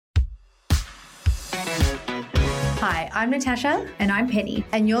Hi, I'm Natasha. And I'm Penny.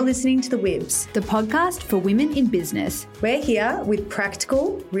 And you're listening to the WIPs, the podcast for women in business. We're here with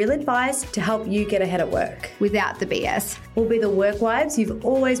practical, real advice to help you get ahead at work. Without the BS. We'll be the work wives you've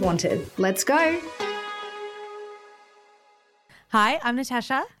always wanted. Let's go. Hi, I'm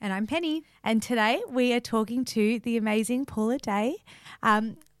Natasha. And I'm Penny. And today we are talking to the amazing Paula Day.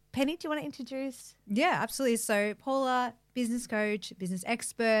 Penny, do you want to introduce? Yeah, absolutely. So Paula, business coach, business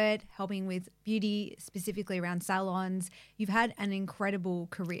expert, helping with beauty, specifically around salons. You've had an incredible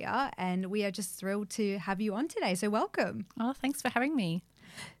career and we are just thrilled to have you on today. So welcome. Oh, thanks for having me.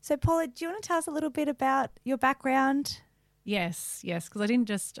 So Paula, do you want to tell us a little bit about your background? Yes, because I didn't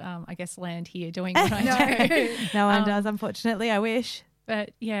just, land here doing what I do. No one does, unfortunately. I wish.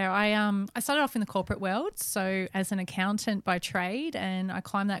 But yeah, I started off in the corporate world, so as an accountant by trade, and I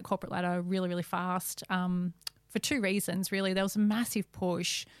climbed that corporate ladder really, really fast for two reasons, really. There was a massive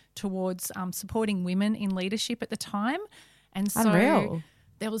push towards supporting women in leadership at the time. And so Unreal.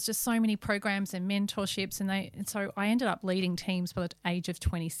 There was just so many programs and mentorships, and so I ended up leading teams by the age of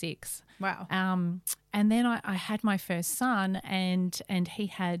 26. Wow. And then I had my first son, and he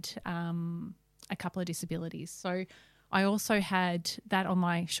had a couple of disabilities. So I also had that on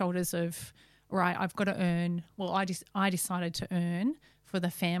my shoulders of, right, I've got to earn. Well, I decided to earn for the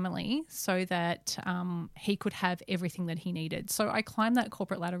family so that he could have everything that he needed. So I climbed that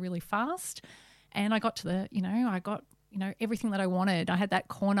corporate ladder really fast, and I got to everything that I wanted. I had that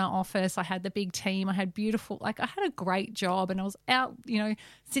corner office. I had the big team. I had I had a great job, and I was out,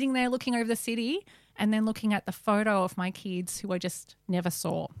 sitting there looking over the city and then looking at the photo of my kids who I just never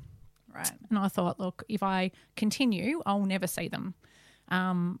saw. Right. And I thought, look, if I continue, I'll never see them.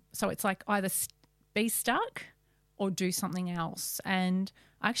 So it's like either be stuck or do something else. And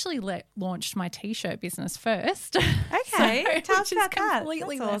I actually launched my T-shirt business first. Okay. Tell us about that.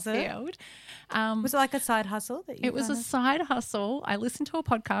 Completely That's left awesome. field. Was it like a side hustle? It was a side hustle. I listened to a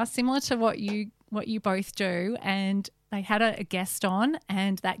podcast similar to what you both do, and they had a guest on,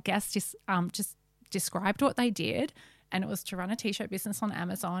 and that guest just described what they did. And it was to run a T-shirt business on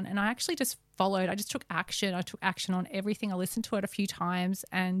Amazon. And I actually just followed. I just took action. I took action on everything. I listened to it a few times,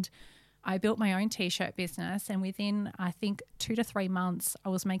 and I built my own T-shirt business. And within, I think, 2 to 3 months, I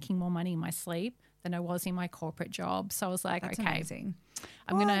was making more money in my sleep than I was in my corporate job. So I was like, That's okay, amazing.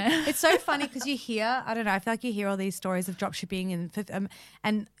 I'm going to. It's so funny because you hear, I don't know, I feel like you hear all these stories of dropshipping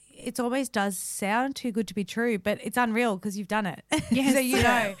and it always does sound too good to be true, but it's unreal because you've done it. Yes. So you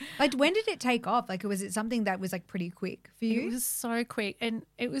know. Like, when did it take off? Like, was it something that was like pretty quick for you? It was so quick. And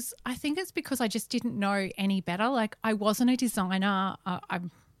I think it's because I just didn't know any better. Like, I wasn't a designer.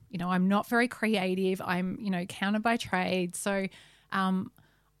 I'm not very creative. I'm, accountant by trade. So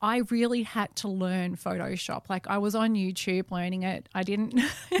I really had to learn Photoshop. Like, I was on YouTube learning it. I didn't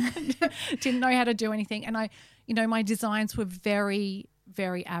know how to do anything. And my designs were very,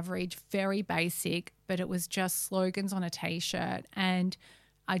 very average, very basic, but it was just slogans on a T-shirt. And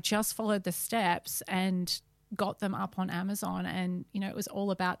I just followed the steps and got them up on Amazon. And, it was all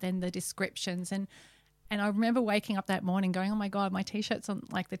about then the descriptions. And I remember waking up that morning going, oh my God, my T-shirt's on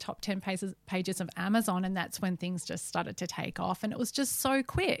like the top 10 pages of Amazon. And that's when things just started to take off. And it was just so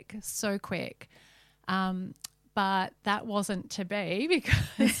quick. But that wasn't to be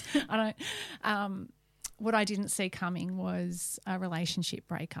because what I didn't see coming was a relationship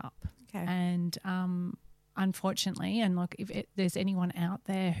breakup. Okay. And unfortunately, and look, if there's anyone out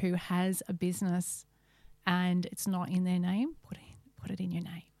there who has a business and it's not in their name, put it in your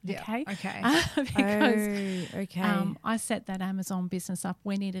name. Yeah. Okay. Because I set that Amazon business up.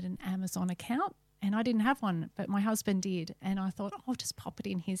 We needed an Amazon account and I didn't have one, but my husband did. And I thought, I'll just pop it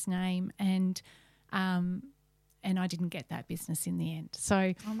in his name. And I didn't get that business in the end.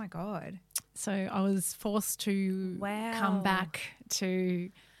 So, Oh my God. So I was forced to come back to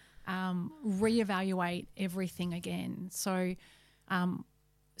reevaluate everything again. So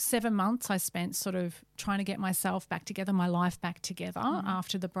 7 months I spent sort of trying to get myself back together, my life back together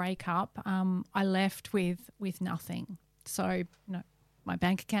after the breakup. I left with nothing. So my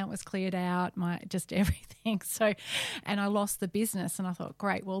bank account was cleared out, just everything. So, and I lost the business and I thought,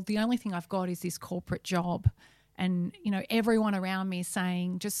 great, well, the only thing I've got is this corporate job. And, everyone around me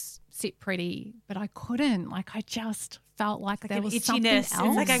saying, just sit pretty, but I couldn't. Like, I just felt like there was something else.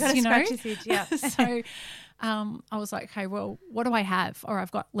 It's like I got to scratch this itch, yeah. So I was like, okay, well, what do I have? Or I've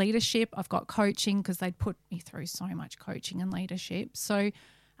got leadership, I've got coaching because they'd put me through so much coaching and leadership. So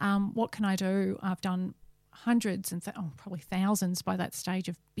what can I do? I've done hundreds and probably thousands by that stage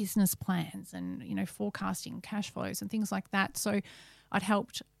of business plans and, forecasting cash flows and things like that. So I'd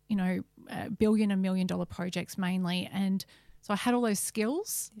helped billion and $1 million projects mainly. And so I had all those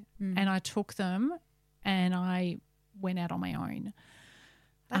skills and I took them and I went out on my own.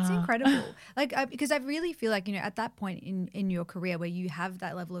 That's incredible. Like, because I really feel like, at that point in your career where you have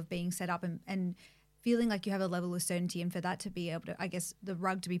that level of being set up and feeling like you have a level of certainty, and for that to be able to, I guess, the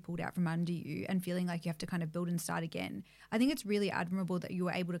rug to be pulled out from under you and feeling like you have to kind of build and start again. I think it's really admirable that you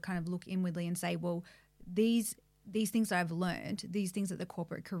were able to kind of look inwardly and say, well, these things that I've learned, these things that the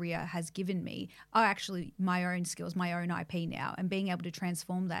corporate career has given me are actually my own skills, my own IP now, and being able to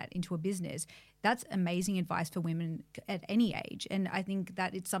transform that into a business. That's amazing advice for women at any age. And I think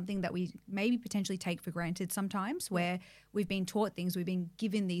that it's something that we maybe potentially take for granted sometimes, where we've been taught things, we've been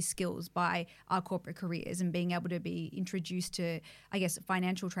given these skills by our corporate careers, and being able to be introduced to, I guess,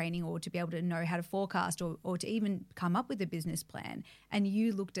 financial training, or to be able to know how to forecast, or to even come up with a business plan. And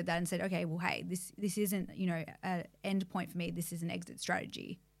you looked at that and said, okay, well, hey, this isn't, an end point for me. This is an exit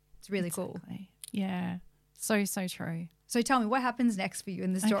strategy. It's really cool. Yeah. So true. So tell me, what happens next for you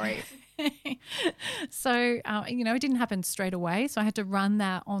in the story? Okay. So, it didn't happen straight away. So I had to run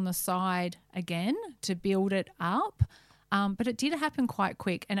that on the side again to build it up. But it did happen quite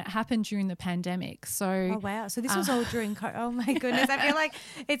quick, and it happened during the pandemic. So, oh, wow. So this was all during oh my goodness. I feel like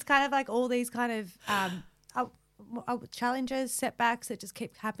it's kind of like all these kind of challenges, setbacks that just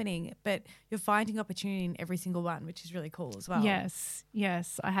keep happening, but you're finding opportunity in every single one, which is really cool as well. Yes.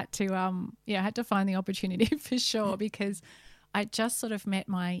 I had to, I had to find the opportunity for sure, because I just sort of met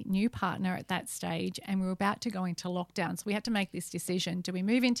my new partner at that stage, and we were about to go into lockdown. So we had to make this decision. Do we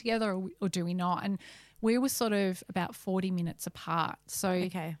move in together or do we not? And we were sort of about 40 minutes apart. So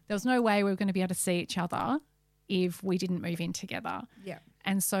there was no way we were going to be able to see each other if we didn't move in together. Yeah.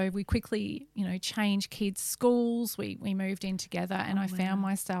 And so we quickly, changed kids' schools. We moved in together, and I found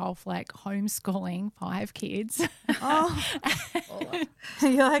myself like homeschooling 5 kids. Oh,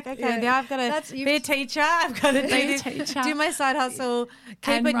 you're like, okay, now I've got to be a teacher. I've got to do my side hustle,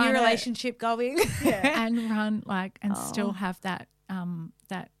 keep a new relationship going, and run still have that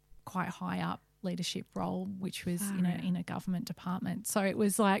that quite high up leadership role, which was in a government department. So it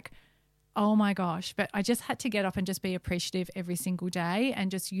was like, oh my gosh, but I just had to get up and just be appreciative every single day,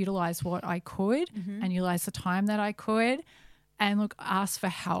 and just utilize what I could, and utilize the time that I could, and ask for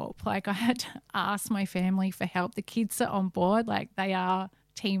help. Like, I had to ask my family for help. The kids are on board. Like, they are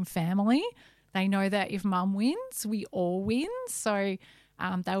team family. They know that if mum wins, we all win. So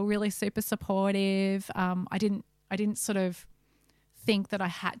they were really super supportive. I didn't sort of think that I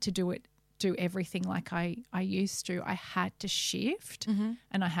had to do everything like I used to. I had to shift,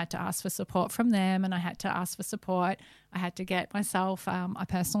 and I had to ask for support from them, and I had to ask for support. I had to get myself a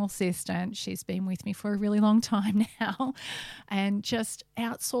personal assistant. She's been with me for a really long time now, and just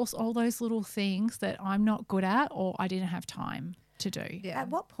outsource all those little things that I'm not good at or I didn't have time to do. Yeah. At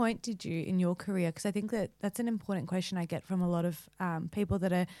what point did you in your career, because I think that's an important question I get from a lot of people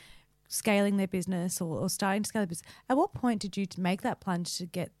that are scaling their business or starting to scale their business. At what point did you make that plunge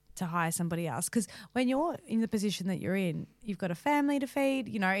to hire somebody else? Because when you're in the position that you're in, you've got a family to feed,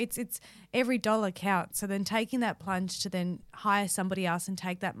 it's every dollar counts. So then taking that plunge to then hire somebody else and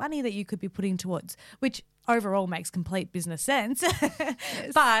take that money that you could be putting towards, which overall makes complete business sense.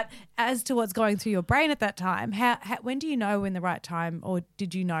 Yes. But as to what's going through your brain at that time, when do you know when the right time, or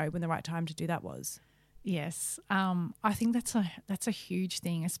did you know when the right time to do that was? Yes. I think that's a huge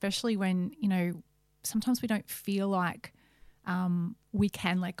thing, especially when, sometimes we don't feel like we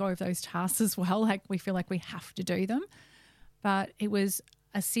can let go of those tasks as well. Like, we feel like we have to do them. But it was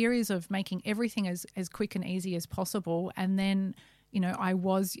a series of making everything as quick and easy as possible. And then, I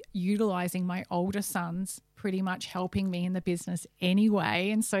was utilizing my older sons pretty much helping me in the business anyway.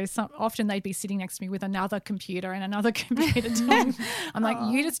 And so often they'd be sitting next to me with another computer and another computer time. I'm like,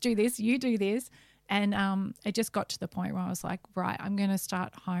 you just do this, you do this. And it just got to the point where I was like, right, I'm going to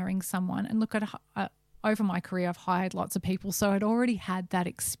start hiring someone. And look at over my career, I've hired lots of people, so I'd already had that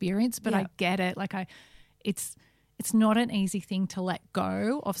experience. But I get it. Like, it's not an easy thing to let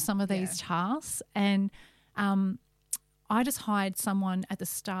go of some of these tasks. And I just hired someone at the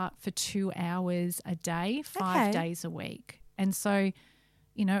start for 2 hours a day, 5 days a week. And so,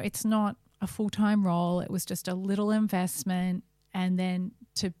 it's not a full-time role. It was just a little investment, and then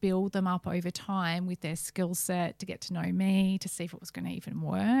to build them up over time with their skill set, to get to know me, to see if it was going to even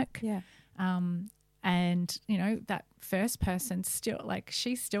work. Yeah. And, that first person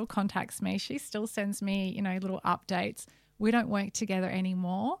she still contacts me. She still sends me, little updates. We don't work together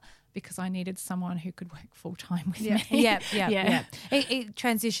anymore because I needed someone who could work full time with me. Yeah. It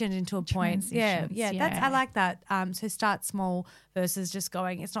transitioned into a point. Yeah. I like that. So start small versus just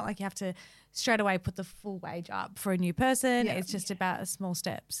going. It's not like you have to straight away put the full wage up for a new person. Yeah. It's just about small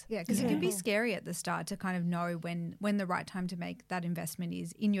steps. Yeah, because it can be scary at the start to kind of know when the right time to make that investment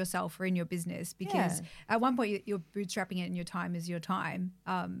is in yourself or in your business, because at one point you're bootstrapping it and your time is your time.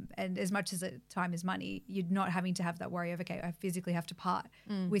 And as much as time is money, you're not having to have that worry of, okay, I physically have to part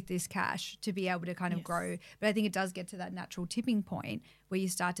with this cash to be able to kind of grow. But I think it does get to that natural tipping point where you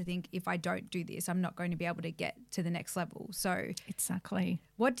start to think, if I don't do this, I'm not going to be able to get to the next level. So Exactly.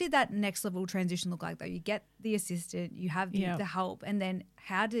 what did that next level transition look like though? You get the assistant, you have the help, and then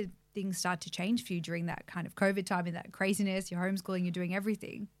how did things start to change for you during that kind of COVID time and that craziness? You're homeschooling, you're doing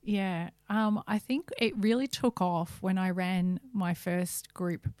everything. Yeah. I think it really took off when I ran my first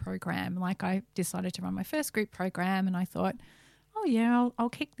group program. Like I decided to run my first group program and I thought, oh yeah, I'll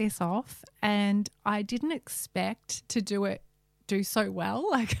kick this off. And I didn't expect to do so well.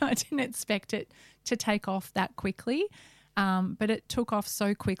 Like I didn't expect it to take off that quickly. But it took off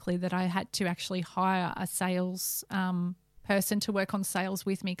so quickly that I had to actually hire a sales person to work on sales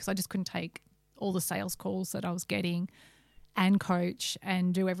with me, because I just couldn't take all the sales calls that I was getting and coach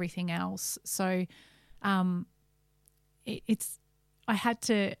and do everything else. So I had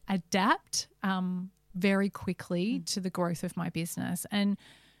to adapt very quickly to the growth of my business. And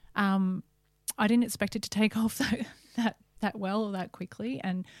I didn't expect it to take off that well or that quickly.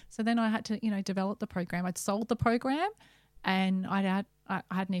 And so then I had to, develop the program. I'd sold the program and I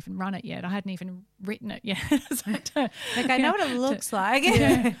hadn't even run it yet. I hadn't even written it yet. So I know what it looks like.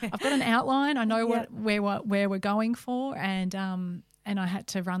 Yeah. I've got an outline. I know where we're going for, and I had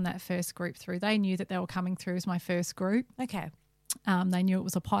to run that first group through. They knew that they were coming through as my first group. Okay. They knew it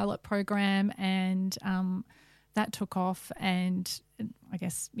was a pilot program, and that took off. And I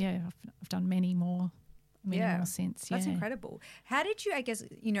guess I've done many more since. That's incredible. How did you? I guess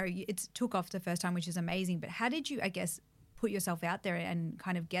it took off the first time, which is amazing. But how did you? I guess put yourself out there and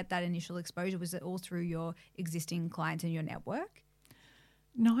kind of get that initial exposure? Was it all through your existing clients and your network?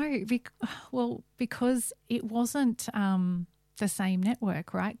 No, because it wasn't the same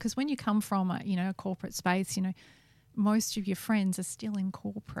network, right? Because when you come from a corporate space, most of your friends are still in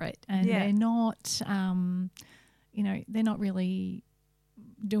corporate and they're not, they're not really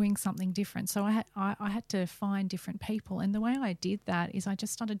doing something different. So I had to find different people, and the way I did that is I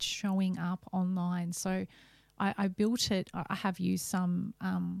just started showing up online. So I built it. I have used some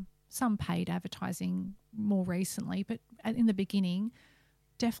paid advertising more recently, but in the beginning,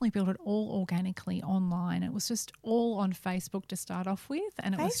 definitely built it all organically online. It was just all on Facebook to start off with,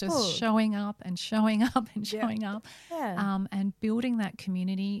 and it was just showing up and showing up and showing up, and building that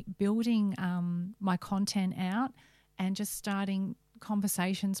community, building my content out, and just starting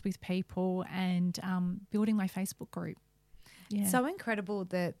conversations with people, and building my Facebook group. Yeah. So incredible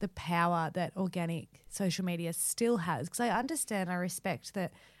the power that organic social media still has, because I understand, I respect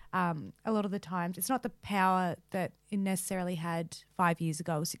that a lot of the times it's not the power that it necessarily had 5 years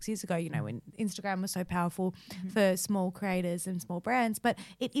ago or 6 years ago, when Instagram was so powerful for small creators and small brands, but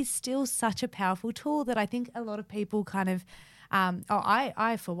it is still such a powerful tool that I think a lot of people kind of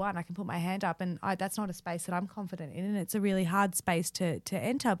I for one, I can put my hand up, and that's not a space that I'm confident in, and it's a really hard space to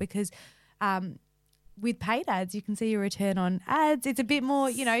enter, because with paid ads, you can see your return on ads. It's a bit more,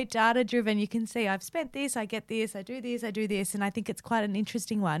 data driven. You can see I've spent this, I get this, I do this. And I think it's quite an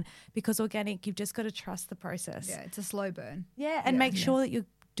interesting one, because organic, you've just got to trust the process. Yeah, it's a slow burn. Yeah, and make sure that you're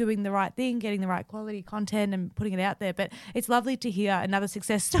doing the right thing, getting the right quality content and putting it out there. But it's lovely to hear another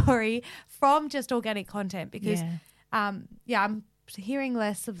success story from just organic content, because I'm hearing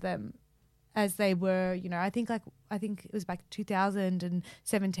less of them as they were, I think it was back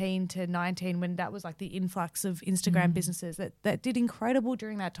 2017 to 19 when that was like the influx of Instagram businesses that did incredible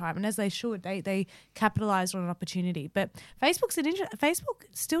during that time, and as they should, they capitalized on an opportunity. But Facebook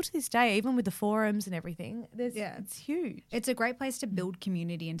still to this day, even with the forums and everything, it's huge. It's a great place to build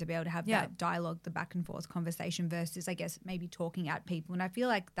community and to be able to have that dialogue, the back and forth conversation, versus I guess maybe talking at people. And I feel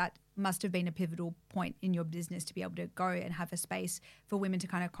like that must have been a pivotal point in your business, to be able to go and have a space for women to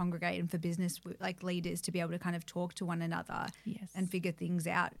kind of congregate, and for business like leaders to be able to kind of talk to one another and figure things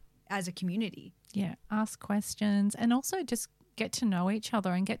out as a community. Yeah, ask questions, and also just get to know each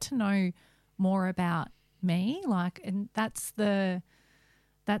other and get to know more about me. And that's the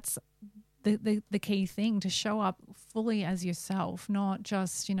key thing, to show up fully as yourself, not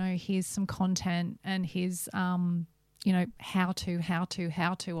just, here's some content and here's how to,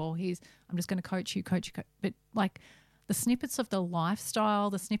 or here's, I'm just going to coach you, but like the snippets of the lifestyle,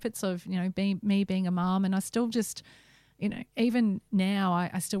 the snippets of, me being a mom. And I still just, even now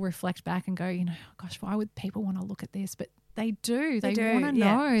I still reflect back and go, gosh, why would people want to look at this? But they do. They want to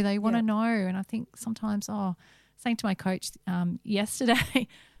know. They want to know. And I think sometimes, saying to my coach yesterday,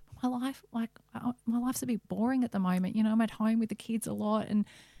 my life's a bit boring at the moment. You know, I'm at home with the kids a lot. And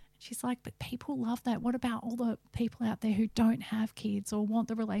she's like, but people love that. What about all the people out there who don't have kids or want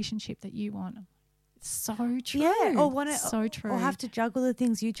the relationship that you want? It's so true. Yeah, or want it, so true. or have to juggle the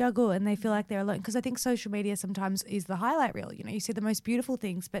things you juggle, and they feel like they're alone. Because I think social media sometimes is the highlight reel. You know, you see the most beautiful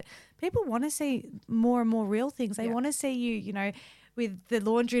things, but people want to see more and more real things. They want to see you, you know, with the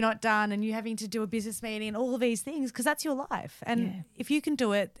laundry not done and you having to do a business meeting and all of these things, because that's your life. And if you can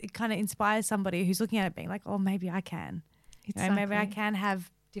do it, it kind of inspires somebody who's looking at it being like, oh, maybe I can. Exactly. You know, maybe I can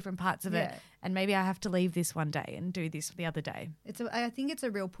have different parts of it, and maybe I have to leave this one day and do this the other day. I think it's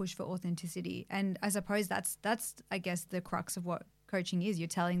a real push for authenticity, and I suppose that's I guess the crux of what coaching is. You're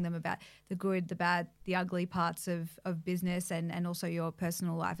telling them about the good, the bad, the ugly parts of business, and also your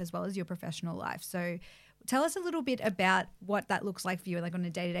personal life as well as your professional life. So tell us a little bit about what that looks like for you, like on a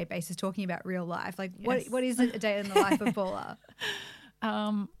day-to-day basis, talking about real life. Like what is a day in the life of Paula?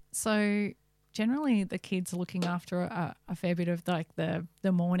 So generally the kids are looking after a fair bit of like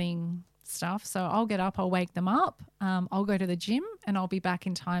the morning stuff. So I'll get up, I'll wake them up, I'll go to the gym, and I'll be back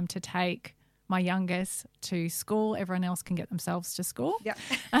in time to take my youngest to school. Everyone else can get themselves to school. Yep.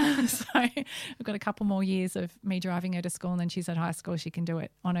 So I've got a couple more years of me driving her to school, and then she's at high school. She can do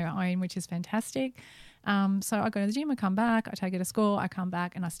it on her own, which is fantastic. So I go to the gym, I come back, I take her to school, I come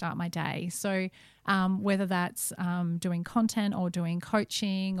back and I start my day. So whether that's doing content or doing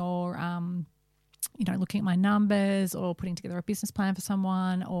coaching or you know, looking at my numbers or putting together a business plan for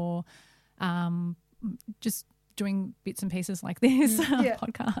someone, or just doing bits and pieces like this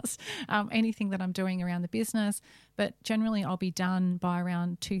podcast, anything that I'm doing around the business. But generally I'll be done by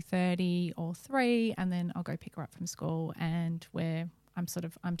around 2:30 or 3, and then I'll go pick her up from school, and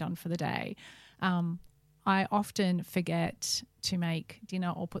I'm done for the day. I often forget to make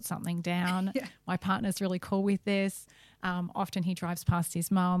dinner or put something down. My partner's really cool with this. Often he drives past his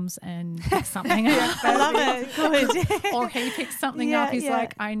mum's and picks something up. I love it. Good. Or he picks something up. He's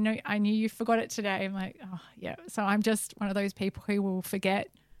like, I knew you forgot it today. I'm like, oh, yeah. So I'm just one of those people who will forget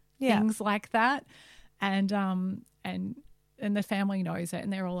things like that. And the family knows it,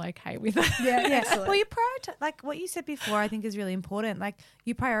 and they're all okay with it. Yeah. Well, you prioritize, like what you said before, I think is really important. Like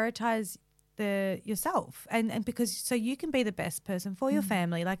you prioritize yourself and because so you can be the best person for your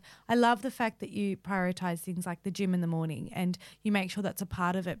family. Like I love the fact that you prioritize things like the gym in the morning, and you make sure that's a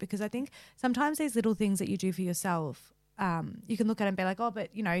part of it, because I think sometimes these little things that you do for yourself, you can look at it and be like, oh,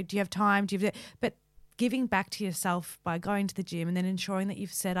 but you know, do you have time? But giving back to yourself by going to the gym and then ensuring that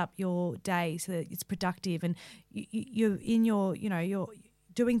you've set up your day so that it's productive, and you're in your, you know, you're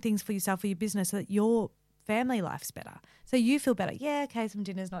doing things for yourself, for your business, so that your family life's better. So you feel better. Yeah, okay, some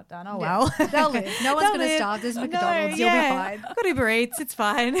dinner's not done. Oh, well. They'll live. No one's going to starve. There's McDonald's. You'll be fine. I've got Uber Eats. It's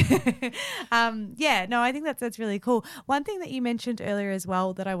fine. I think that's really cool. One thing that you mentioned earlier as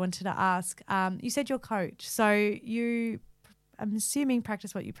well that I wanted to ask, you said you're a coach. So you, I'm assuming,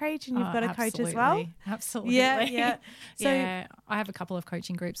 practice what you preach, and you've got a coach as well? Absolutely. Yeah. So I have a couple of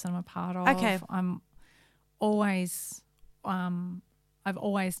coaching groups that I'm a part of. Okay. I've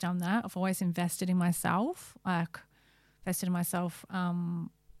always done that. I've always invested in myself,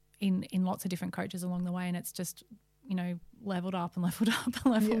 in lots of different coaches along the way, and it's just, you know, leveled up,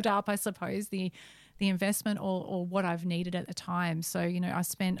 I suppose, the investment or what I've needed at the time. So, you know, I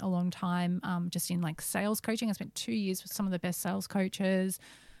spent a long time just in like sales coaching. I spent 2 years with some of the best sales coaches.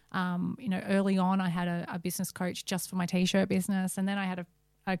 You know, early on I had a business coach just for my T-shirt business, and then I had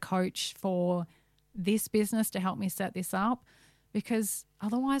a coach for this business to help me set this up, because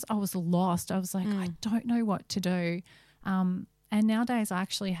otherwise I was lost. I was like, I don't know what to do. And nowadays I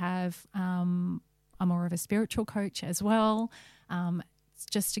actually have I'm more of a spiritual coach as well. It's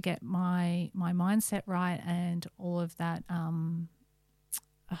just to get my mindset right and all of that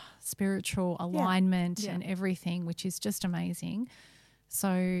spiritual alignment and everything, which is just amazing. So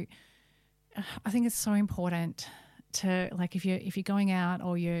I think it's so important to, like, if you're going out,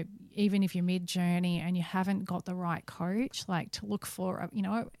 or even if you're mid-journey and you haven't got the right coach, like to look for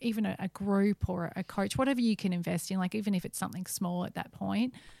even a group or a coach, whatever you can invest in, like even if it's something small at that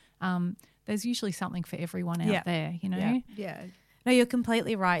point, there's usually something for everyone out there, you know. No, you're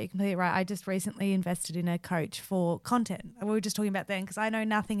completely right. I just recently invested in a coach for content. We were just talking about then, because I know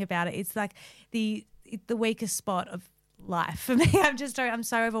nothing about it. It's like the weakest spot of life for me. I'm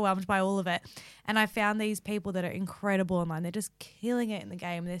so overwhelmed by all of it, and I found these people that are incredible online. They're just killing it in the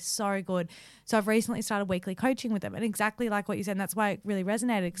game. They're so good. So I've recently started weekly coaching with them, and exactly like what you said, and that's why it really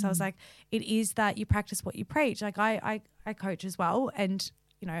resonated, because I was like, it is that you practice what you preach. Like I coach as well, and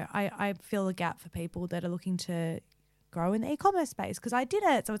you know, I fill a gap for people that are looking to grow in the e-commerce space, because I did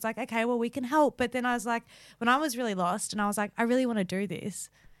it. So it's like, okay, well, we can help. But then I was like, when I was really lost and I was like, I really want to do this,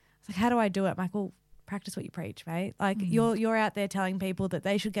 It's like, how do I do it? I'm like, well, practice what you preach, right? Like you're out there telling people that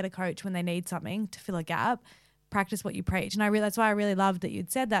they should get a coach when they need something to fill a gap. Practice what you preach. And that's why I really loved that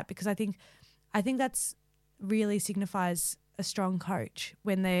you'd said that, because I think that's really signifies a strong coach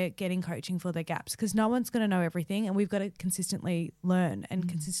when they're getting coaching for their gaps, because no one's going to know everything, and we've got to consistently learn and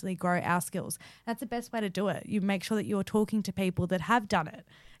consistently grow our skills. That's the best way to do it. You make sure that you're talking to people that have done it.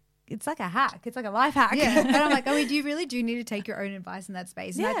 It's like a hack. It's like a life hack. Yeah. And I'm like, you really do need to take your own advice in that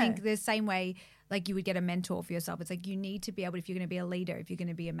space. And I Yeah. think the same way, like you would get a mentor for yourself. It's like you need to be able, if you're going to be a leader, if you're going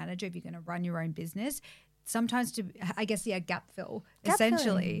to be a manager, if you're going to run your own business, sometimes to, I guess, gap fill,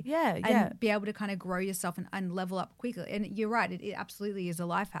 essentially. Yeah, and be able to kind of grow yourself and level up quickly. And you're right, it absolutely is a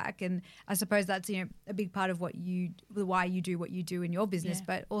life hack. And I suppose that's, a big part of why you do what you do in your business,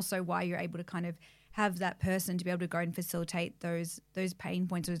 but also why you're able to kind of have that person to be able to go and facilitate those pain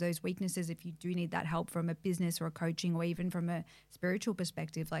points or those weaknesses if you do need that help from a business or a coaching or even from a spiritual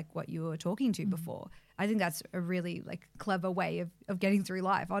perspective, like what you were talking to before. I think that's a really clever way of getting through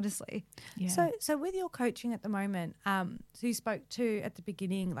life, honestly. Yeah. So with your coaching at the moment, so you spoke to at the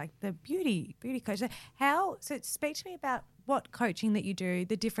beginning, like the beauty coach. So speak to me about what coaching that you do,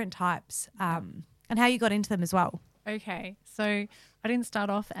 the different types, and how you got into them as well. Okay, so I didn't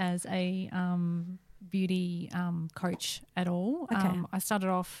start off as a beauty coach at all. Okay. I started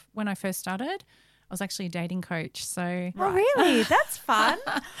off, when I first started, I was actually a dating coach. So Oh, really? That's fun.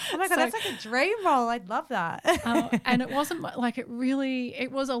 Oh my God, that's like a dream role. I'd love that. and it wasn't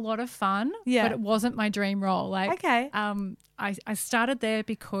it was a lot of fun, Yeah. but it wasn't my dream role. Okay. I started there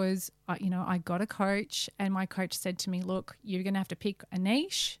because, I got a coach, and my coach said to me, look, you're going to have to pick a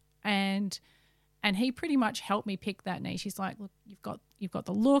niche, and he pretty much helped me pick that niche. He's like, look, you've got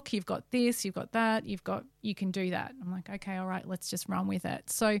the look, you've got this, you've got that, you can do that. I'm like, okay, all right, let's just run with it.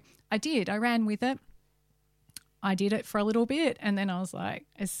 So I did. I ran with it. I did it for a little bit, and then I was like,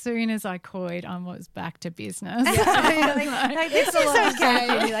 as soon as I could, I was back to business. This is okay.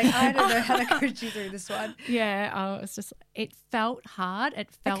 I don't know how to coach you through this one. Yeah, it's just, it felt hard. It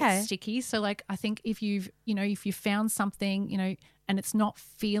felt sticky. So I think if you found something, and it's not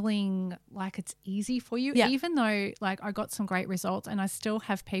feeling like it's easy for you, even though I got some great results, and I still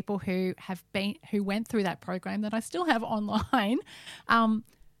have people who went through that program that I still have online,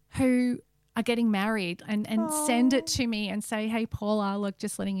 who are getting married and send it to me and say, hey, Paula, look,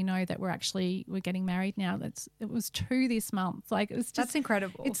 just letting you know that we're getting married now. It was 2 this month. It was just, that's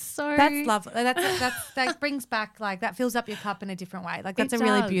incredible. It's so, that's lovely. That brings back, that fills up your cup in a different way. That's a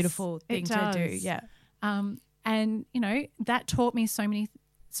really beautiful thing to do. Yeah. And that taught me so many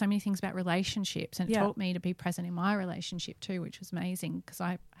things about relationships, and it taught me to be present in my relationship too, which was amazing, because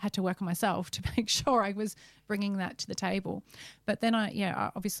I had to work on myself to make sure I was bringing that to the table. But then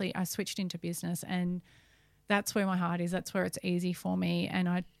obviously I switched into business, and that's where my heart is. That's where it's easy for me. And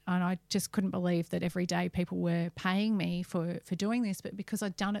I just couldn't believe that every day people were paying me for doing this. But because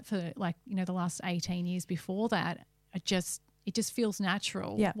I'd done it for the last 18 years before that, it just feels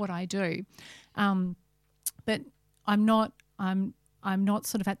natural what I do. But I'm not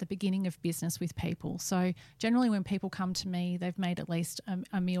sort of at the beginning of business with people. So generally when people come to me, they've made at least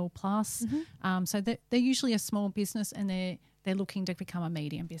a meal plus. Mm-hmm. So they're usually a small business, and they're looking to become a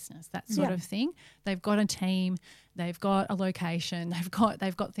medium business, that sort of thing. They've got a team, they've got a location,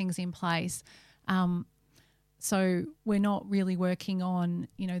 they've got things in place. So we're not really working on,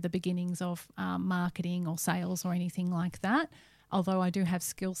 the beginnings of marketing or sales or anything like that. Although I do have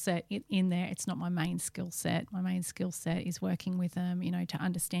skill set in there, it's not my main skill set. My main skill set is working with them, to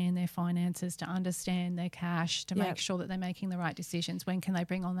understand their finances, to understand their cash, to make sure that they're making the right decisions. When can they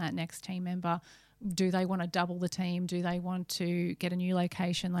bring on that next team member? Do they want to double the team? Do they want to get a new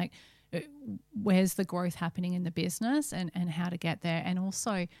location? Where's the growth happening in the business, and how to get there? And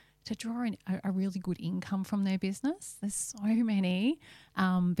also to draw in a really good income from their business. There's so many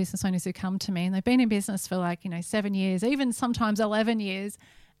business owners who come to me, and they've been in business for 7 years, even sometimes 11 years,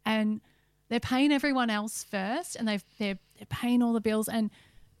 and they're paying everyone else first, and they're paying all the bills, and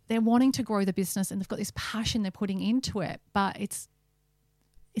they're wanting to grow the business, and they've got this passion they're putting into it, but it's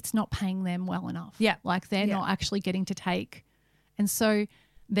not paying them well enough. Yeah. They're not actually getting to take. And so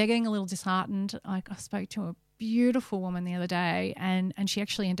they're getting a little disheartened. I spoke to a beautiful woman the other day, and she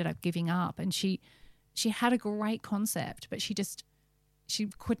actually ended up giving up, and she had a great concept, but she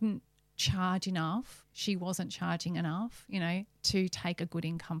couldn't charge enough. She wasn't charging enough, to take a good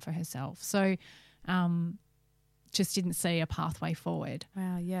income for herself. So just didn't see a pathway forward.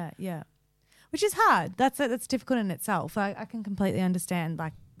 Wow, yeah. Which is hard. That's difficult in itself. I can completely understand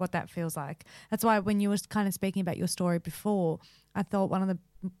what that feels like. That's why when you were kind of speaking about your story before, I thought one of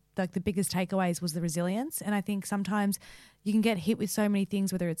the like the biggest takeaways was the resilience. And I think sometimes you can get hit with so many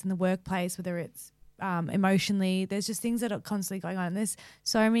things, whether it's in the workplace, whether it's emotionally, there's just things that are constantly going on. And there's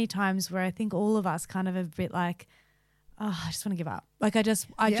so many times where I think all of us kind of a bit like, oh, I just want to give up. Like I just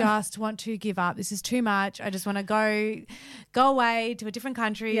want to give up. This is too much. I just want to go away to a different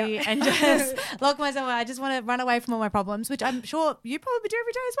country and just lock myself away. I just want to run away from all my problems, which I'm sure you probably do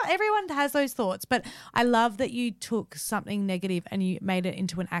every day as well. Everyone has those thoughts. But I love that you took something negative and you made it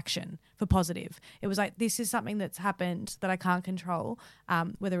into an action for positive. It was like, this is something that's happened that I can't control,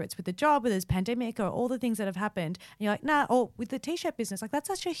 whether it's with the job, whether it's pandemic or all the things that have happened. And you're like, nah, or with the T-shirt business, like that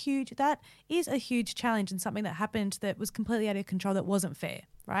is a huge challenge and something that happened that was completely out of control that wasn't fair,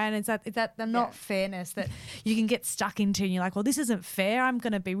 right? And it's that the not fairness that you can get stuck into and you're like, well, this isn't fair. I'm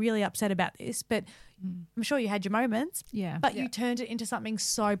going to be really upset about this. But I'm sure you had your moments, but you turned it into something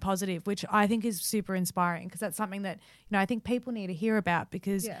so positive, which I think is super inspiring because that's something that, I think people need to hear about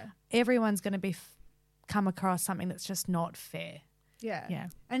because everyone's going to come across something that's just not fair. Yeah.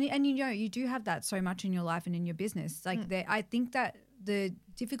 And you do have that so much in your life and in your business. Like I think that the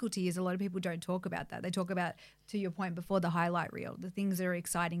difficulty is a lot of people don't talk about that. They talk about, to your point before, the highlight reel, the things that are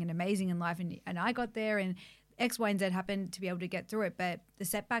exciting and amazing in life. And I got there and X, Y, and Z happened to be able to get through it. But the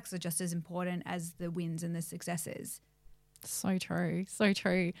setbacks are just as important as the wins and the successes. So true. So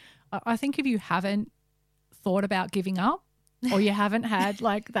true. I think if you haven't thought about giving up or you haven't had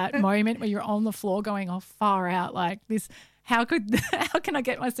like that moment where you're on the floor going, oh, far out, like this, how can I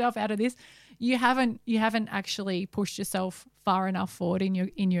get myself out of this? You haven't actually pushed yourself far enough forward in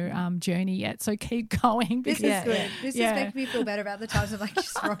your journey yet. So keep going. This is good. This is making me feel better about the times of like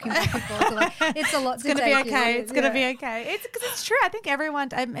just rocking back and forth. Like, it's a lot to take. It's going to be okay. It's going to be okay. It's because it's true. I think everyone,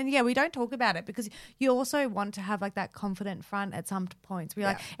 and we don't talk about it because you also want to have like that confident front at some points. We're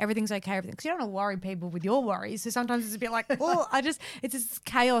like, everything's okay, everything. Because you don't want to worry people with your worries. So sometimes it's a bit like, it's this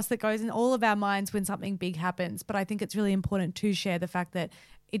chaos that goes in all of our minds when something big happens. But I think it's really important to share the fact that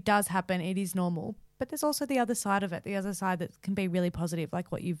it does happen. It is normal. But there's also the other side of it, the other side that can be really positive,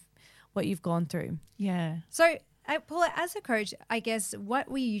 like what you've gone through. Yeah. So, Paula, as a coach, I guess what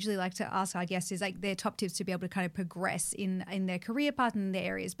we usually like to ask our guests is like their top tips to be able to kind of progress in their career path and in their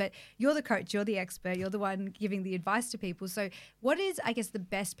areas. But you're the coach, you're the expert, you're the one giving the advice to people. So what is, I guess, the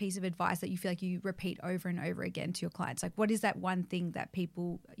best piece of advice that you feel like you repeat over and over again to your clients? Like what is that one thing that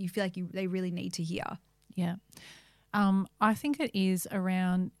people, you feel like they really need to hear? Yeah. I think it is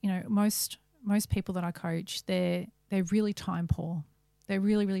around, most people that I coach, they're really time poor. They're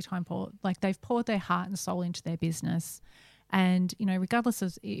really, really time poor. Like they've poured their heart and soul into their business. And, regardless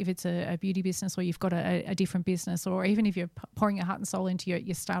of if it's a beauty business or you've got a different business, or even if you're pouring your heart and soul into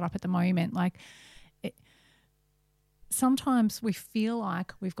your startup at the moment, sometimes we feel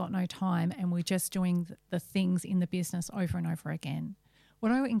like we've got no time and we're just doing the things in the business over and over again.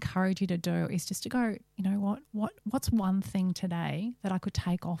 What I would encourage you to do is just to go, what's one thing today that I could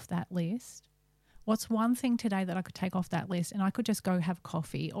take off that list? What's one thing today that I could take off that list and I could just go have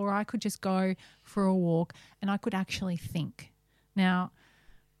coffee, or I could just go for a walk and I could actually think. Now,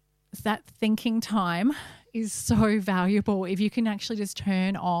 that thinking time is so valuable. If you can actually just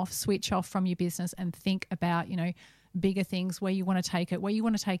switch off from your business and think about, bigger things, where you want to take it, where you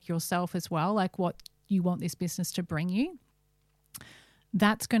want to take yourself as well, like what you want this business to bring you.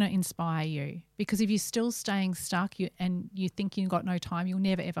 That's going to inspire you, because if you're still staying stuck and you think you've got no time, you'll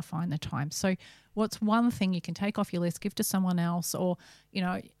never, ever find the time. So what's one thing you can take off your list, give to someone else, or,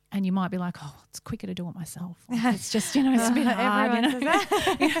 and you might be like, oh, it's quicker to do it myself. It's just, it's a bit hard.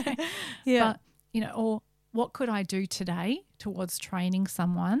 Yeah. But, or what could I do today towards training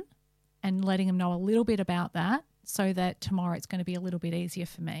someone and letting them know a little bit about that, so that tomorrow it's going to be a little bit easier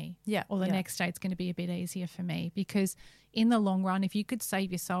for me. Yeah. Or the next day it's going to be a bit easier for me. Because in the long run, if you could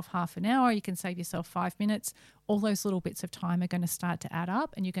save yourself half an hour, you can save yourself 5 minutes, all those little bits of time are going to start to add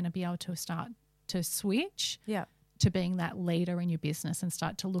up, and you're going to be able to start to switch to being that leader in your business and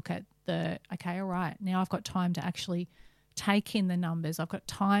start to look at okay, all right, now I've got time to actually take in the numbers. I've got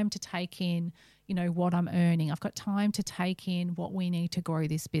time to take in, what I'm earning. I've got time to take in what we need to grow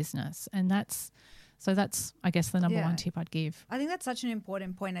this business. And that's, I guess, the number one tip I'd give. I think that's such an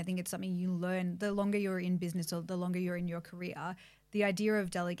important point. I think it's something you learn the longer you're in business or the longer you're in your career. The idea of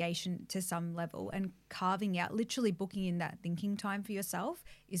delegation to some level and carving out, literally booking in that thinking time for yourself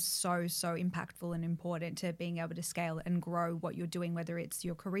is so, so impactful and important to being able to scale and grow what you're doing, whether it's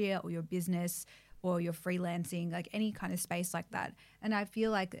your career or your business or you're freelancing, like any kind of space like that. And I feel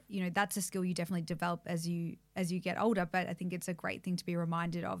like, you know, that's a skill you definitely develop as you get older, but I think it's a great thing to be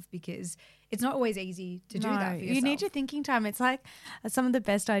reminded of because it's not always easy to do that for yourself. You need your thinking time. It's like some of the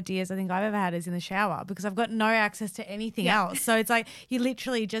best ideas I think I've ever had is in the shower because I've got no access to anything else. So it's like you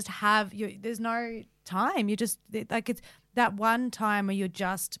literally just have there's no time. You just like it's that one time where you're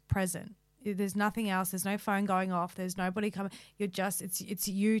just present. There's nothing else. There's no phone going off. There's nobody coming. You're just it's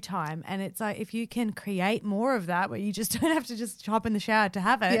you time, and it's like if you can create more of that, where you just don't have to just hop in the shower to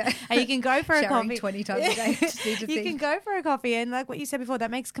have it, and you can go for a coffee 20 times a day. You can go for a coffee, and like what you said before,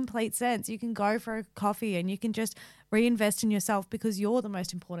 that makes complete sense. You can go for a coffee, and you can just reinvest in yourself because you're the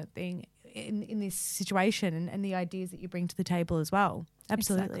most important thing in this situation, and the ideas that you bring to the table as well.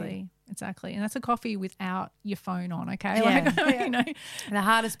 Absolutely. Exactly. And that's a coffee without your phone on, okay? Yeah. Like, you know, the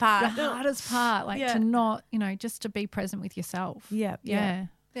hardest part. Like to not, you know, just to be present with yourself. Yeah. Yeah,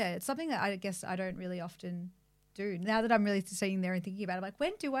 it's something that I guess I don't really often do. Now that I'm really sitting there and thinking about it, I'm like,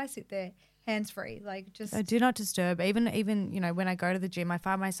 when do I sit there hands-free? Like just do not disturb. Even you know, when I go to the gym, I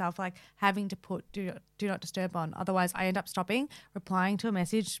find myself like having to put do not disturb on. Otherwise, I end up stopping, replying to a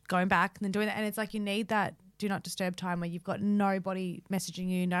message, going back and then doing that. And it's like you need that do not disturb time where you've got nobody messaging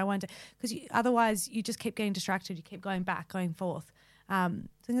you, no one because otherwise you just keep getting distracted. You keep going back, going forth. I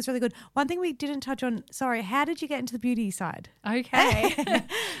think that's really good. One thing we didn't touch on, sorry, how did you get into the beauty side? Okay.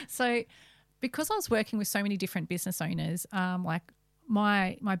 So because I was working with so many different business owners, like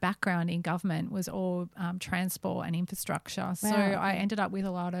my background in government was all transport and infrastructure. Wow. So I ended up with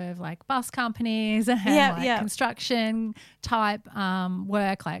a lot of like bus companies and construction type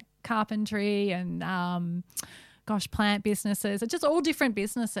work, like carpentry and plant businesses, just all different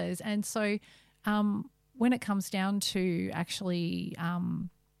businesses. And so when it comes down to actually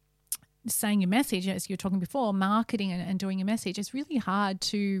saying your message, as you were talking before, marketing and doing your message, it's really hard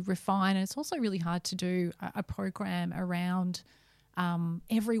to refine, and it's also really hard to do a program around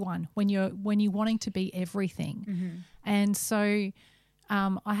everyone when you're wanting to be everything. Mm-hmm. And so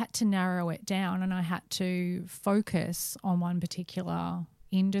I had to narrow it down, and I had to focus on one particular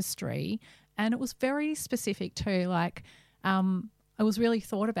industry, and it was very specific too. Like it was really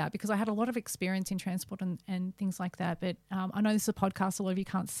thought about because I had a lot of experience in transport and things like that. But I know this is a podcast, a lot of you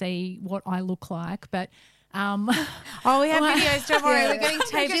can't see what I look like, but we have videos, don't worry, we're getting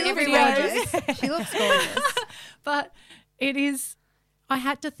taped everywhere. She looks gorgeous. But it is, I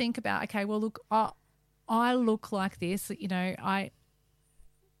had to think about, okay, well, look, I look like this, you know,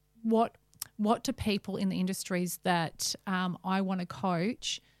 what do people in the industries that I want to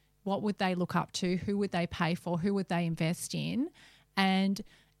coach, what would they look up to? Who would they pay for? Who would they invest in? And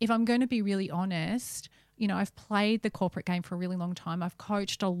if I'm going to be really honest, you know, I've played the corporate game for a really long time. I've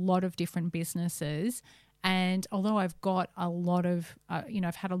coached a lot of different businesses, and although I've got a lot of,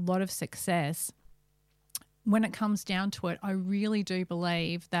 I've had a lot of success, when it comes down to it, I really do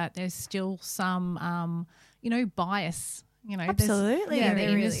believe that there's still some, bias. You know, absolutely, in the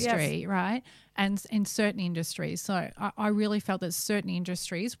industry, yes. Right? And in certain industries. So I really felt that certain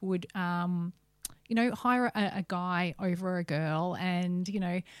industries would, hire a guy over a girl, and, you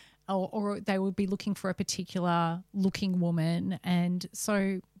know, or they would be looking for a particular looking woman. And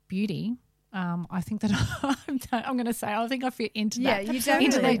so beauty, I think that I'm going to say, I think I fit into that,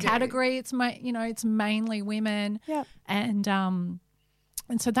 into that category. It's it's mainly women. Yeah. And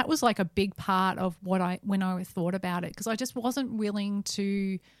so that was like a big part of when I thought about it, because I just wasn't willing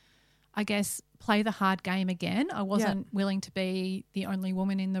to, I guess, play the hard game again. I wasn't willing to be the only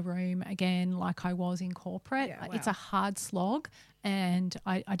woman in the room again like I was in corporate. Yeah, wow. It's a hard slog, and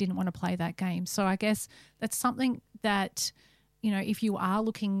I didn't want to play that game. So I guess that's something that, you know, if you are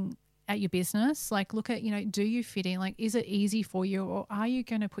looking at your business, like look at, you know, do you fit in? Like, is it easy for you, or are you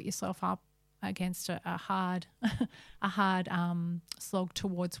going to put yourself up against a hard slog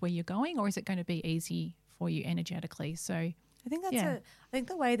towards where you're going, or is it going to be easy for you energetically? So I think that's I think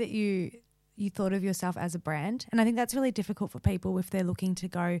the way that you thought of yourself as a brand, and I think that's really difficult for people if they're looking to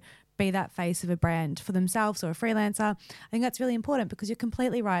go be that face of a brand for themselves or a freelancer. I think that's really important, because you're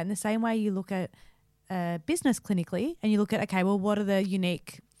completely right. In the same way you look at a business clinically and you look at, okay, well, what are the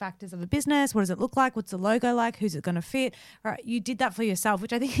unique factors of a business? What does it look like? What's the logo like? Who's it going to fit? Right, you did that for yourself,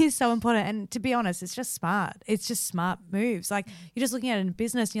 which I think is so important. And to be honest, it's just smart. It's just smart moves. Like you're just looking at it in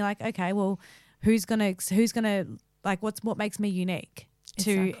business and you're like, okay, well, who's gonna like what makes me unique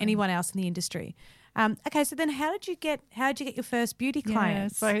to anyone else in the industry? Okay, so then how did you get your first beauty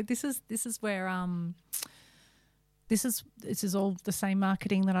clients? So this is where this is all the same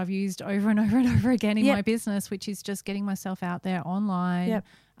marketing that I've used over and over and over again in my business, which is just getting myself out there online. Yep.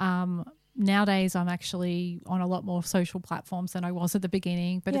 Nowadays I'm actually on a lot more social platforms than I was at the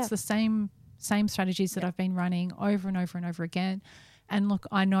beginning, but it's the same same strategies that I've been running over and over and over again. And look,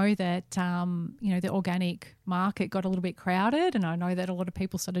 I know that, the organic market got a little bit crowded, and I know that a lot of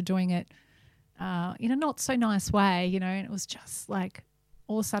people started doing it in a not so nice way, and it was just like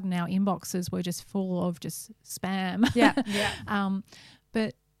all of a sudden our inboxes were just full of just spam. Yeah.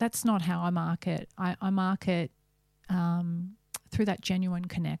 But that's not how I market. I market through that genuine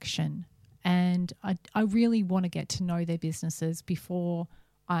connection. And I really want to get to know their businesses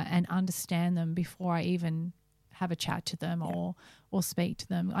and understand them before I even have a chat to them or speak to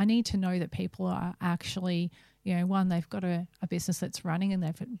them. I need to know that people are actually, one, they've got a business that's running and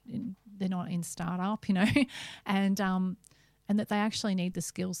they're not in startup, and that they actually need the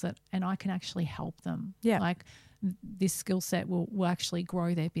skills and I can actually help them. Yeah. Like this skill set will actually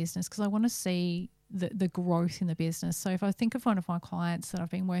grow their business, because I want to see the growth in the business. So if I think of one of my clients that I've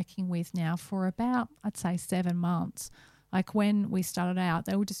been working with now for about, I'd say 7 months, like when we started out,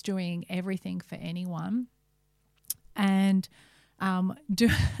 they were just doing everything for anyone and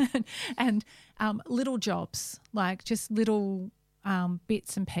little jobs, like just little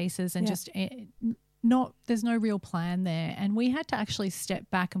bits and pieces, and just there's no real plan there. And we had to actually step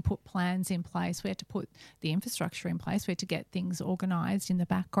back and put plans in place. We had to put the infrastructure in place. We had to get things organised in the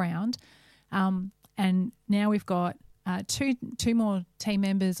background. And now we've got two more team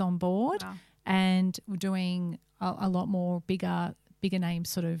members on board. Wow. And we're doing a lot more bigger name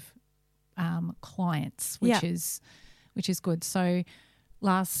sort of clients, which is good. So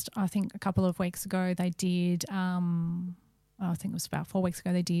I think a couple of weeks ago they did I think it was about 4 weeks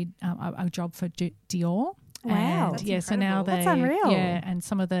ago they did a job for Dior. Wow. And so now that's unreal. Yeah, and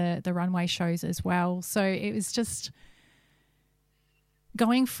some of the runway shows as well. So it was just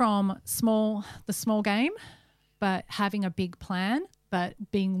going from the small game, but having a big plan, but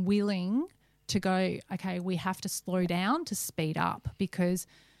being willing to go, okay, we have to slow down to speed up, because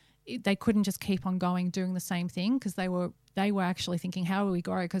they couldn't just keep on going doing the same thing, because they were actually thinking, how will we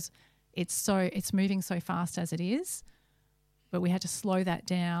grow? Because it's moving so fast as it is. But we had to slow that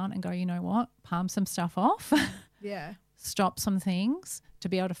down and go, you know what, palm some stuff off. Yeah. Stop some things to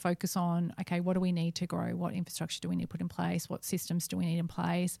be able to focus on, okay, what do we need to grow? What infrastructure do we need to put in place? What systems do we need in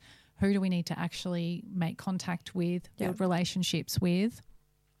place? Who do we need to actually make contact with, build relationships with,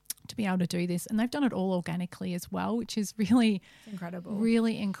 to be able to do this? And they've done it all organically as well, which is really incredible.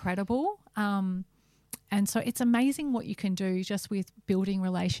 Really incredible. And so it's amazing what you can do just with building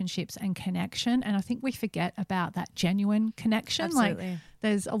relationships and connection. And I think we forget about that genuine connection. Absolutely. Like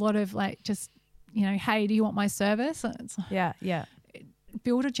there's a lot of like just, hey, do you want my service? It's like, yeah.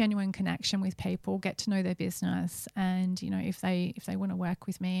 Build a genuine connection with people, get to know their business. And, if they want to work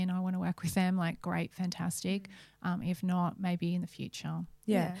with me and I want to work with them, like great, fantastic. If not, maybe in the future.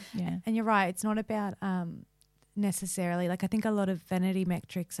 Yeah. And you're right. It's not about necessarily, like I think a lot of vanity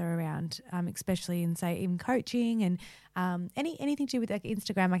metrics are around, especially in say even coaching and anything to do with like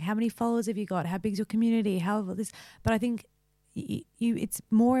Instagram, like how many followers have you got, how big's your community, how this. But I think it's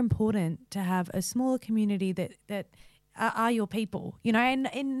more important to have a smaller community that are your people,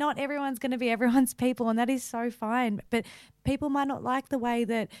 and not everyone's going to be everyone's people, and that is so fine. But people might not like the way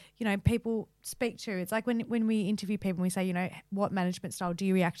that, people speak to. It's like when we interview people and we say, what management style do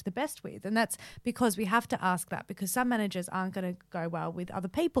you react the best with? And that's because we have to ask that, because some managers aren't going to go well with other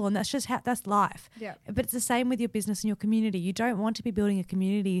people, and that's just that's life. Yeah. But it's the same with your business and your community. You don't want to be building a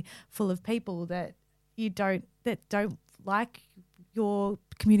community full of people that don't like your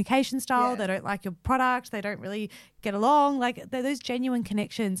communication style, they don't like your product, they don't really get along. Like those genuine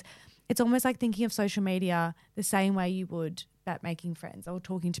connections. It's almost like thinking of social media the same way you would about making friends or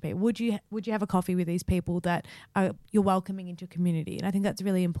talking to people. Would you have a coffee with these people that you're welcoming into your community? And I think that's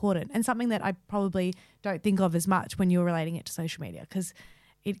really important, and something that I probably don't think of as much when you're relating it to social media, because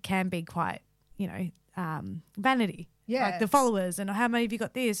it can be quite, vanity. Yeah. Like the followers and how many have you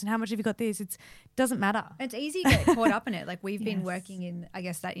got this and how much have you got this. It doesn't matter. It's easy to get caught up in it. Like we've been working in, I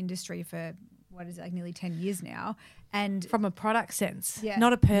guess, that industry for, nearly 10 years now. And from a product sense,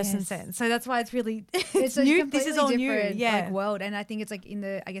 not a person sense. So that's why it's really it's new. This is all new. Like world. And I think it's like in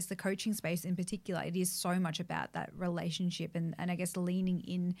the coaching space in particular, it is so much about that relationship and I guess leaning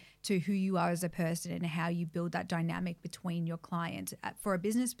in to who you are as a person and how you build that dynamic between your client for a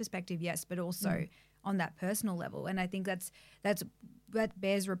business perspective, yes, but also on that personal level. And I think that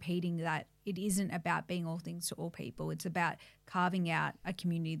bears repeating, that it isn't about being all things to all people. It's about carving out a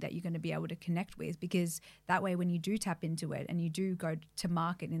community that you're going to be able to connect with, because that way when you do tap into it and you do go to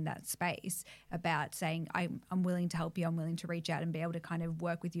market in that space about saying, I'm willing to help you, I'm willing to reach out and be able to kind of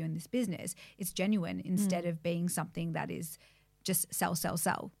work with you in this business, it's genuine instead of being something that is just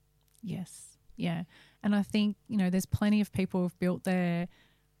sell. Yes. Yeah. And I think, there's plenty of people who've built their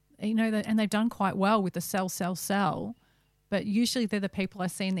and they've done quite well with the sell. But usually they're the people I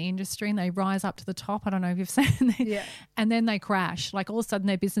see in the industry and they rise up to the top. I don't know if you've seen it. And then they crash. Like all of a sudden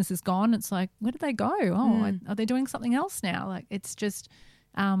their business is gone. It's like, where did they go? Are they doing something else now? Like it's just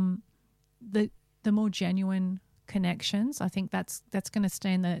the more genuine connections. I think that's going to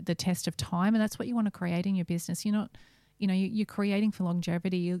stand the test of time, and that's what you want to create in your business. You're not, you're creating for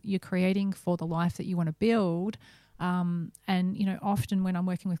longevity. You're creating for the life that you want to build. And often when I'm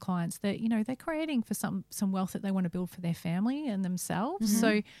working with clients, they're creating for some wealth that they want to build for their family and themselves.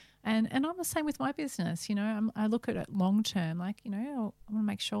 So, and I'm the same with my business. I look at it long term. Like, I want to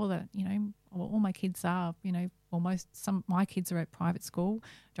make sure that all my kids are, my kids are at private school.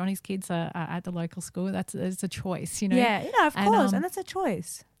 Johnny's kids are at the local school. It's a choice. Yeah, of course, and that's a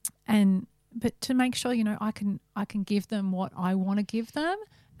choice. But to make sure I can give them what I want to give them.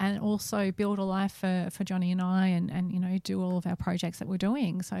 And also build a life for Johnny and I and do all of our projects that we're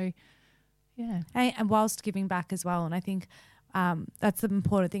doing. So, yeah. And whilst giving back as well. And I think that's the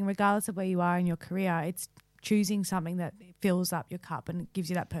important thing, regardless of where you are in your career, it's choosing something that fills up your cup and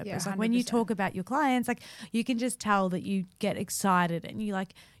gives you that purpose. Yeah, like when you talk about your clients, like you can just tell that you get excited and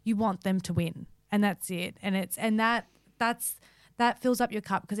you want them to win, and that's it. And that fills up your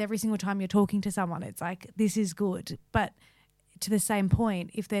cup, because every single time you're talking to someone, it's like, this is good. But to the same point,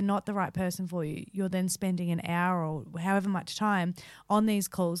 if they're not the right person for you, you're then spending an hour or however much time on these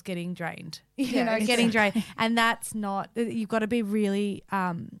calls getting drained, getting drained. And that's not, you've got to be really,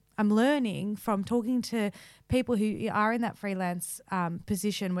 I'm learning from talking to people who are in that freelance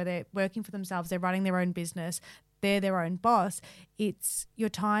position where they're working for themselves, they're running their own business, they're their own boss. It's your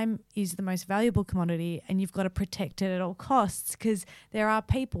time is the most valuable commodity, and you've got to protect it at all costs, because there are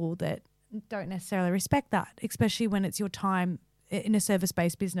people that don't necessarily respect that, especially when it's your time in a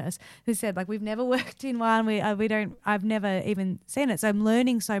service-based business. Who said, like, we've never worked in one, I've never even seen it. So I'm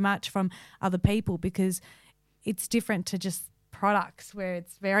learning so much from other people, because it's different to just products where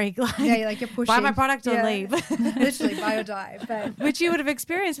it's very like you're pushing, buy my product or leave. Literally buy or die. But which you would have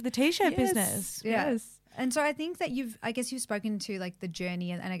experienced with the t-shirt business. Yes. And so I think that you've spoken to like the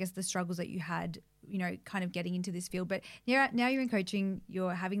journey and I guess the struggles that you had, kind of getting into this field. But now you're in coaching,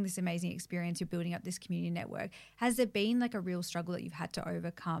 you're having this amazing experience, you're building up this community network. Has there been like a real struggle that you've had to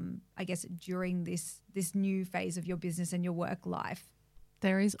overcome, I guess, during this new phase of your business and your work life?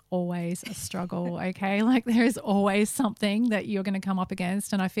 There is always a struggle, okay? Like there is always something that you're going to come up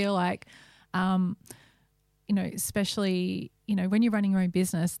against. And I feel like, especially, when you're running your own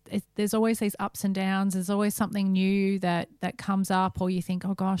business, there's always these ups and downs. There's always something new that comes up, or you think,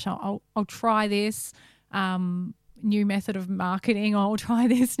 oh gosh, I'll try this new method of marketing, or I'll try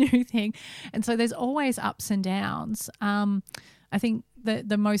this new thing. And so there's always ups and downs. I think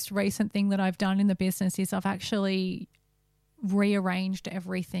the most recent thing that I've done in the business is I've actually rearranged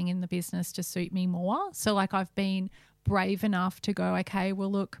everything in the business to suit me more. So like I've been brave enough to go, okay,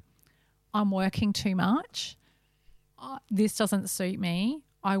 well look, I'm working too much. This doesn't suit me.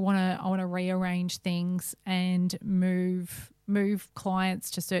 I want to rearrange things and move clients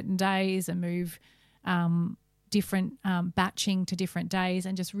to certain days and move different batching to different days,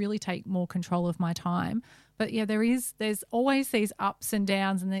 and just really take more control of my time. But yeah, there's always these ups and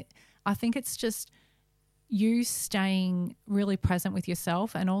downs, and I think it's just you staying really present with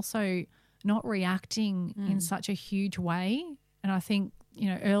yourself and also not reacting in such a huge way. And I think,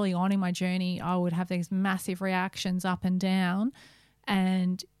 early on in my journey, I would have these massive reactions up and down,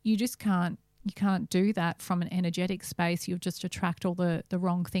 and you just can't do that from an energetic space. You'll just attract all the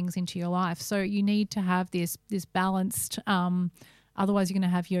wrong things into your life. So you need to have this balanced, otherwise you're going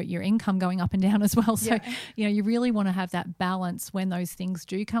to have your income going up and down as well. So, you really want to have that balance when those things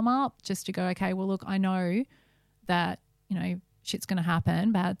do come up, just to go, okay, well, look, I know that, shit's going to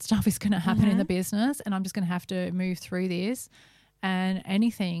happen, bad stuff is going to happen in the business, and I'm just going to have to move through this. And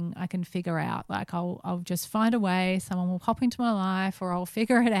anything I can figure out, like I'll just find a way, someone will pop into my life, or I'll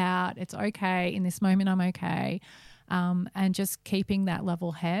figure it out. It's okay. In this moment, I'm okay. And just keeping that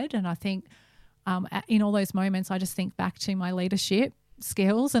level head. And I think in all those moments, I just think back to my leadership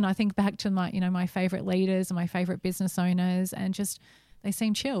skills, and I think back to my, my favorite leaders and my favorite business owners, and just they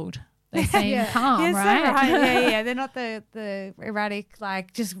seem chilled. They seem calm, right? So right? Yeah. They're not the erratic,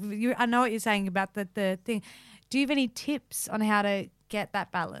 like just I know what you're saying about the thing. Do you have any tips on how to get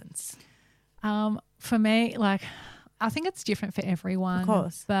that balance? For me, like I think it's different for everyone. Of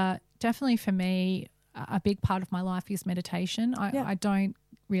course. But definitely for me, a big part of my life is meditation. I don't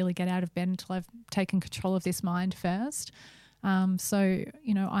really get out of bed until I've taken control of this mind first. So,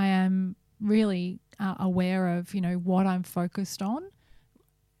 I am really aware of, what I'm focused on.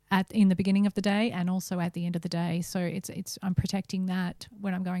 in the beginning of the day and also at the end of the day. So I'm protecting that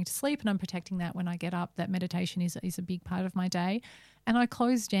when I'm going to sleep, and I'm protecting that when I get up. That meditation is a big part of my day, and I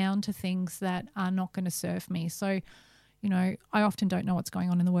close down to things that are not going to serve me. So, you know, I often don't know what's going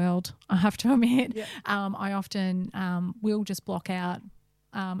on in the world, I have to admit. Yeah. I often will just block out.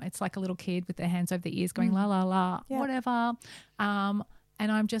 It's like a little kid with their hands over their ears going la, la, la, whatever.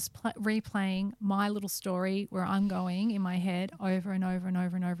 And I'm just replaying my little story where I'm going in my head over and over and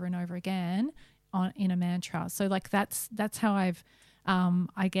over and over and over again in a mantra. So like that's how I've,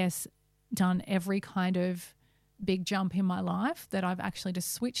 I guess, done every kind of big jump in my life, that I've actually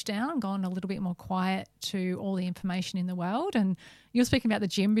just switched down, gone a little bit more quiet to all the information in the world. And you were speaking about the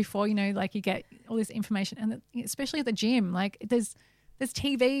gym before, you know, like you get all this information, and especially at the gym, like there's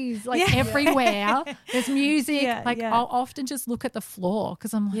TVs like everywhere. There's music. I'll often just look at the floor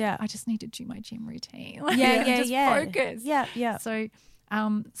because I'm like, I just need to do my gym routine. Like, focus. Yeah. So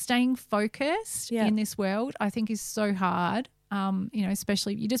staying focused in this world, I think, is so hard. You know,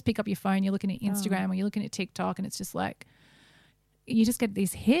 especially you just pick up your phone, you're looking at Instagram or you're looking at TikTok, and it's just like you just get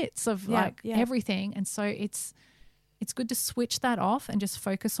these hits of everything. And so it's good to switch that off and just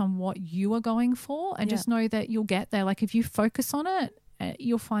focus on what you are going for, and just know that you'll get there. Like if you focus on it,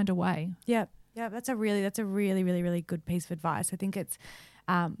 you'll find a way. Yeah. That's a really, really, really good piece of advice. I think it's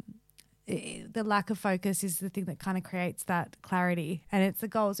the lack of focus is the thing that kind of creates that clarity, and it's the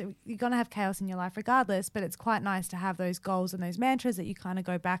goals. You're going to have chaos in your life regardless, but it's quite nice to have those goals and those mantras that you kind of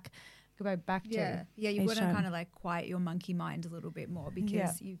go back to. Yeah, you've got to kind of like quiet your monkey mind a little bit more,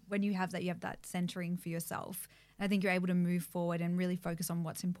 because when you have that centering for yourself. And I think you're able to move forward and really focus on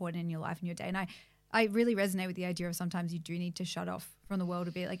what's important in your life and your day. And I really resonate with the idea of sometimes you do need to shut off from the world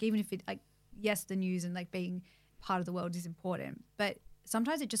a bit. Like even if it, like, yes, the news and like being part of the world is important, but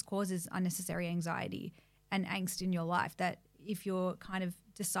sometimes it just causes unnecessary anxiety and angst in your life, that if you're kind of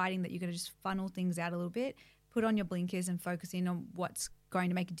deciding that you're going to just funnel things out a little bit, put on your blinkers and focus in on what's going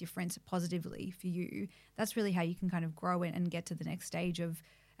to make a difference positively for you, that's really how you can kind of grow it and get to the next stage of,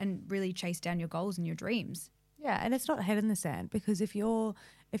 and really chase down your goals and your dreams. Yeah, and it's not head in the sand, because if you're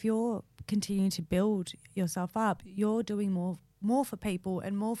continuing to build yourself up, you're doing more for people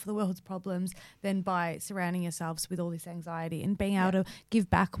and more for the world's problems than by surrounding yourselves with all this anxiety and being able to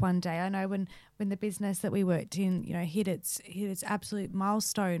give back one day. I know when the business that we worked in, you know, hit its absolute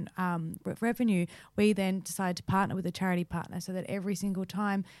milestone revenue, we then decided to partner with a charity partner, so that every single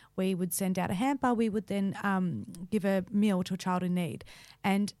time we would send out a hamper, we would then give a meal to a child in need.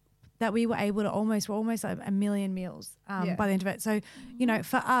 And that we were able to we're almost like 1 million meals by the end of it. So, you know,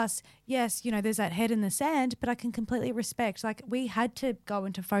 for us, yes, you know, there's that head in the sand, but I can completely respect, like we had to go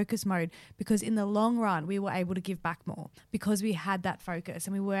into focus mode, because in the long run we were able to give back more because we had that focus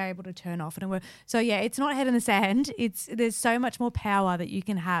and we were able to turn off. So it's not head in the sand. There's so much more power that you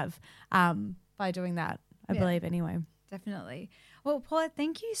can have by doing that, I believe anyway. Definitely. Well, Paula,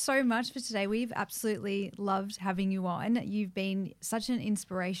 thank you so much for today. We've absolutely loved having you on. You've been such an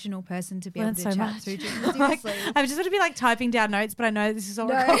inspirational person to be able to chat through. Seriously. I'm just going to be like typing down notes, but I know this is all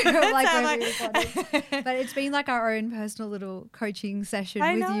recorded. But it's been like our own personal little coaching session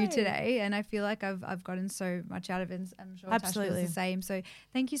with you today, and I feel like I've gotten so much out of it, and I'm sure Tash feels the same. So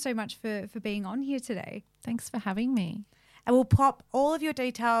thank you so much for being on here today. Thanks for having me. And we'll pop all of your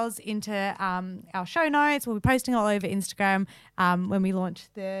details into our show notes. We'll be posting all over Instagram when we launch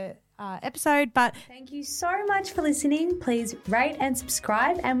the episode. But thank you so much for listening. Please rate and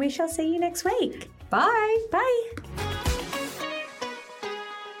subscribe, and we shall see you next week. Bye. Bye.